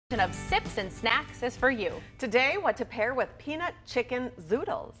Of Sips and Snacks is for you. Today, what to pair with peanut chicken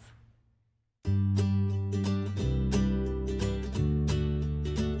zoodles.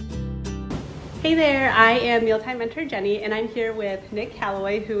 Hey there, I am Mealtime Mentor Jenny, and I'm here with Nick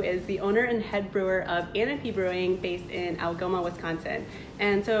Calloway, who is the owner and head brewer of Anarchy Brewing based in Algoma, Wisconsin.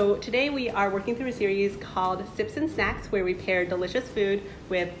 And so today we are working through a series called Sips and Snacks, where we pair delicious food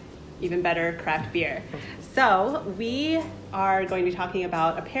with even better craft beer. So we are going to be talking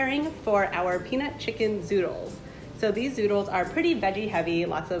about a pairing for our peanut chicken zoodles. So these zoodles are pretty veggie heavy,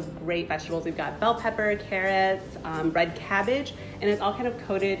 lots of great vegetables. We've got bell pepper, carrots, red cabbage, and it's all kind of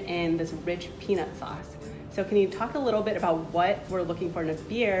coated in this rich peanut sauce. So can you talk a little bit about what we're looking for in a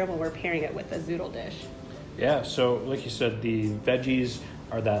beer when we're pairing it with a zoodle dish? Yeah, so like you said, the veggies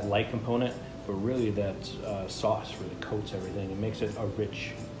are that light component, but really that sauce really coats everything and makes it a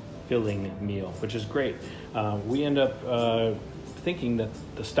rich, filling meal, which is great. We end up thinking that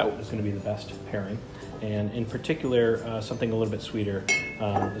the stout is going to be the best pairing, and in particular something a little bit sweeter.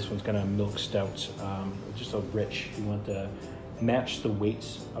 This one's kind of milk stout, just a rich. You want to match the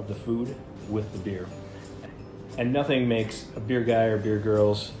weights of the food with the beer, and nothing makes a beer guy or beer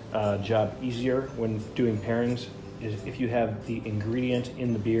girl's job easier when doing pairings is if you have the ingredient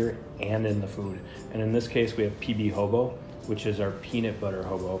in the beer and in the food. And in this case we have PB Hobo, which is our peanut butter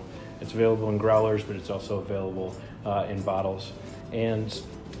hobo. It's available in growlers, but it's also available in bottles. And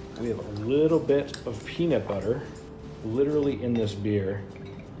we have a little bit of peanut butter literally in this beer.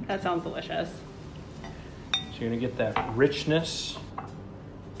 That sounds delicious. So you're gonna get that richness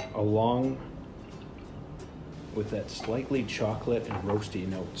along with that slightly chocolate and roasty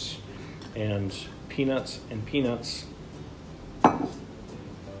notes. And peanuts,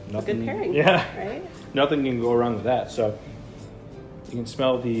 nothing, Good pairing, yeah, right? Nothing can go wrong with that. So you can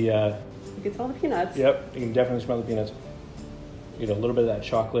smell the You can smell the peanuts. Yep, you can definitely smell the peanuts. You get a little bit of that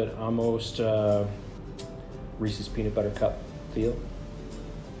chocolate, almost Reese's peanut butter cup feel.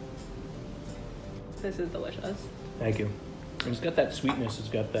 This is delicious. Thank you. And it's got that sweetness, it's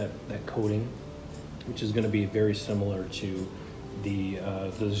got that coating, which is going to be very similar to the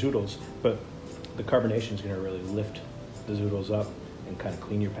zoodles, but the carbonation is going to really lift the zoodles up and kind of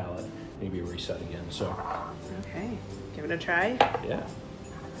clean your palate, maybe reset again. So, Okay, give it a try. yeah.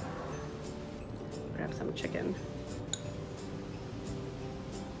 Grab some chicken.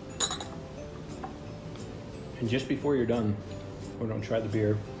 And just before you're done, we're going to try the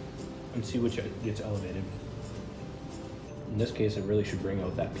beer and see which gets elevated. In this case, it really should bring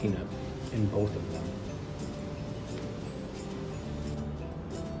out that peanut in both of them.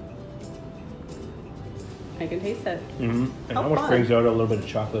 I can taste it. Mm-hmm. And How almost fun. brings out a little bit of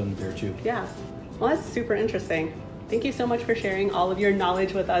chocolate in the beer too. Yeah. Well, that's super interesting. Thank you so much for sharing all of your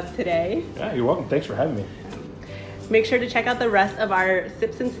knowledge with us today. Yeah, you're welcome. Thanks for having me. Make sure to check out the rest of our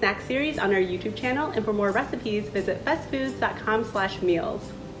Sips and Snacks series on our YouTube channel. And for more recipes, visit bestfoods.com/meals.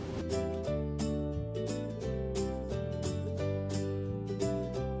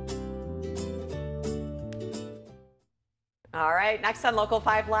 All right, next on Local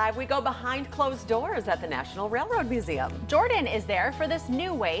 5 Live, we go behind closed doors at the National Railroad Museum. Jordan is there for this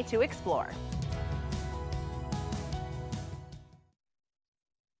new way to explore.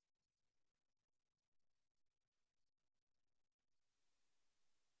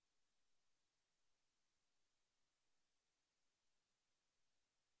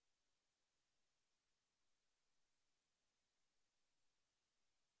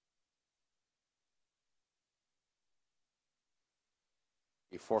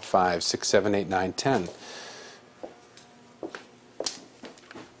 Four, 5, 6, 7, 8, 9, 10.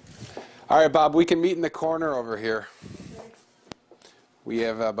 All right, Bob, we can meet in the corner over here. We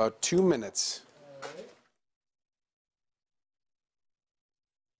have about 2 minutes.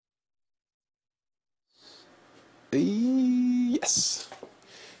 Yes.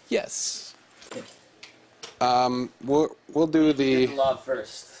 Yes. We'll do the lob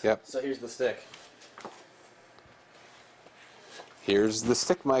first. Yep. So here's the stick. Here's the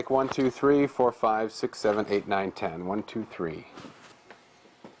stick mic. 1, 2, 3, 4, 5, 6, 7, 8, 9, 10. 1, 2, 3.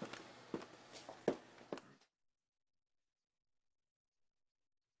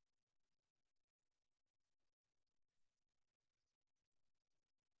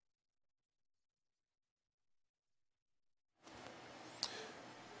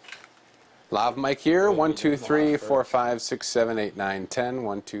 Lav mic here. 1, 2, 3, 4, 5, 6, 7, 8, 9, 10.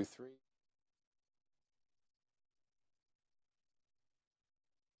 1, 2, 3.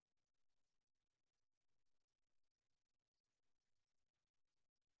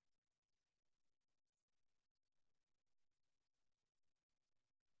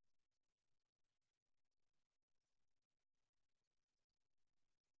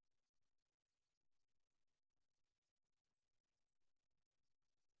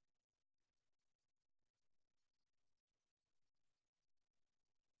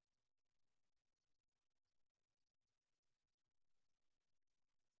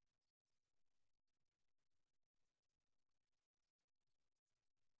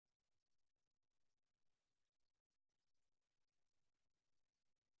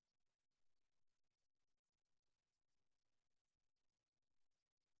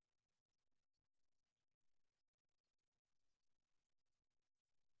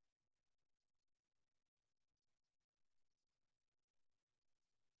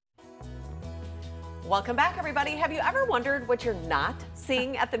 Welcome back, everybody. Have you ever wondered what you're not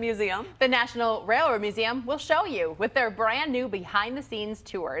seeing at the museum? The National Railroad Museum will show you with their brand new behind-the-scenes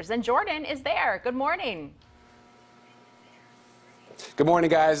tours. And Jordan is there. Good morning. Good morning,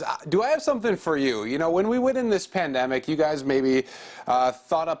 guys. Do I have something for you? You know, when we went in this pandemic, you guys maybe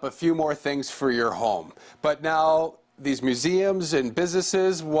thought up a few more things for your home. But now these museums and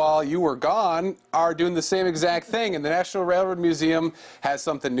businesses, while you were gone, are doing the same exact thing. And the National Railroad Museum has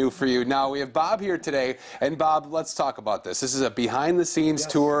something new for you. Now, we have Bob here today. And Bob, let's talk about this. This is a behind-the-scenes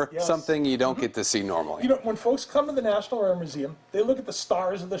tour, something you don't get to see normally. You know, when folks come to the National Railroad Museum, they look at the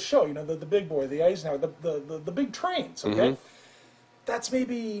stars of the show, you know, the big boy, the Eisenhower, the big trains, okay? That's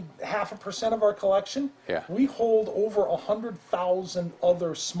maybe 0.5% of our collection. Yeah. We hold over 100,000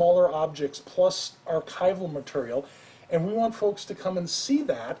 other smaller objects plus archival material, and we want folks to come and see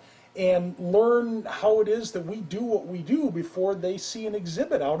that and learn how it is that we do what we do before they see an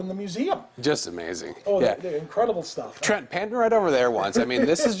exhibit out in the museum. Just amazing. Oh, yeah. they're incredible stuff. Trent, pan right over there once. I mean,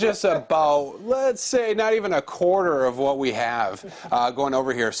 this is just about, let's say, not even a quarter of what we have going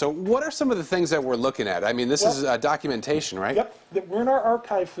over here. So what are some of the things that we're looking at? I mean, this is documentation, right? Yep. We're in our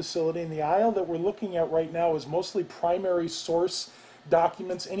archive facility, and the aisle that we're looking at right now is mostly primary source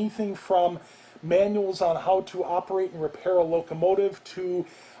documents, anything from manuals on how to operate and repair a locomotive to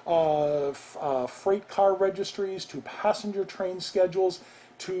freight car registries, to passenger train schedules,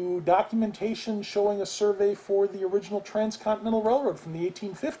 to documentation showing a survey for the original Transcontinental Railroad from the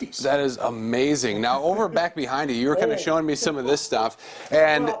 1850s. That is amazing. Now, over back behind you, you were kind of showing me some of this stuff,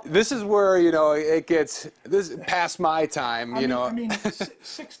 and this is where, you know, it gets past my time, you know. I mean,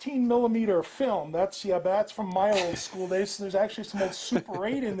 16 millimeter film, that's from my old school days. So there's actually some old Super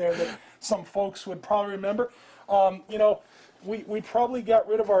 8 in there that some folks would probably remember. You know, we probably got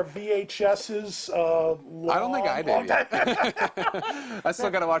rid of our VHSs. I don't think I did yet. I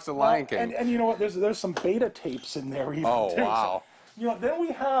still got to watch The Lion King. And you know what? There's some beta tapes in there even. Oh, too. wow. So, you know, then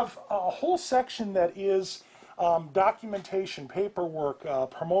we have a whole section that is documentation, paperwork,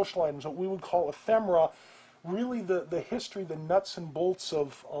 promotional items, what we would call ephemera. Really the history, the nuts and bolts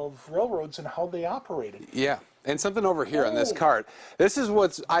of railroads and how they operated. Yeah. And something over here on this cart. This is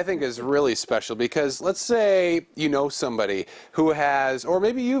what I think is really special, because let's say you know somebody who has, or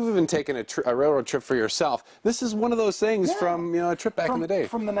maybe you've even taken a railroad trip for yourself. This is one of those things from, you know, a trip back in the day.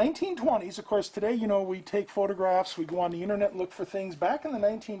 From the 1920s, of course, today, you know, we take photographs, we go on the internet and look for things. Back in the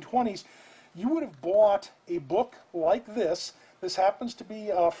 1920s, you would have bought a book like this. This happens to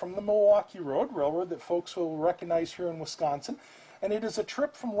be from the Milwaukee Road Railroad that folks will recognize here in Wisconsin. And it is a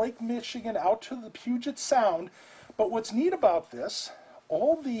trip from Lake Michigan out to the Puget Sound. But what's neat about this,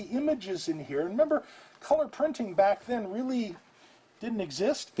 all the images in here, remember, color printing back then really didn't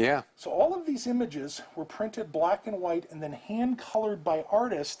exist. Yeah. So all of these images were printed black and white and then hand-colored by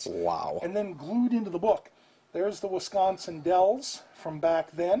artists. Wow. And then glued into the book. There's the Wisconsin Dells from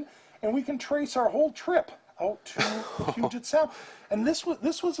back then. And we can trace our whole trip out to the Puget Sound. And this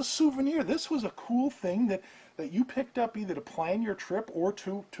was a souvenir. This was a cool thing that you picked up either to plan your trip or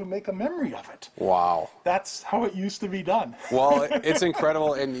to make a memory of it. Wow. That's how it used to be done. Well, it's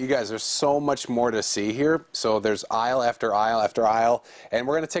incredible, and you guys, there's so much more to see here. So there's aisle after aisle after aisle, and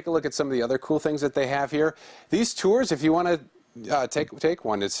we're going to take a look at some of the other cool things that they have here. These tours, if you want to take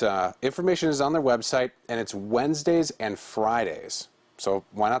one, it's information is on their website, and it's Wednesdays and Fridays. So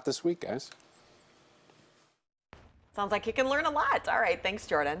why not this week, guys? Sounds like you can learn a lot. All right, thanks,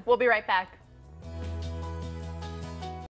 Jordan. We'll be right back.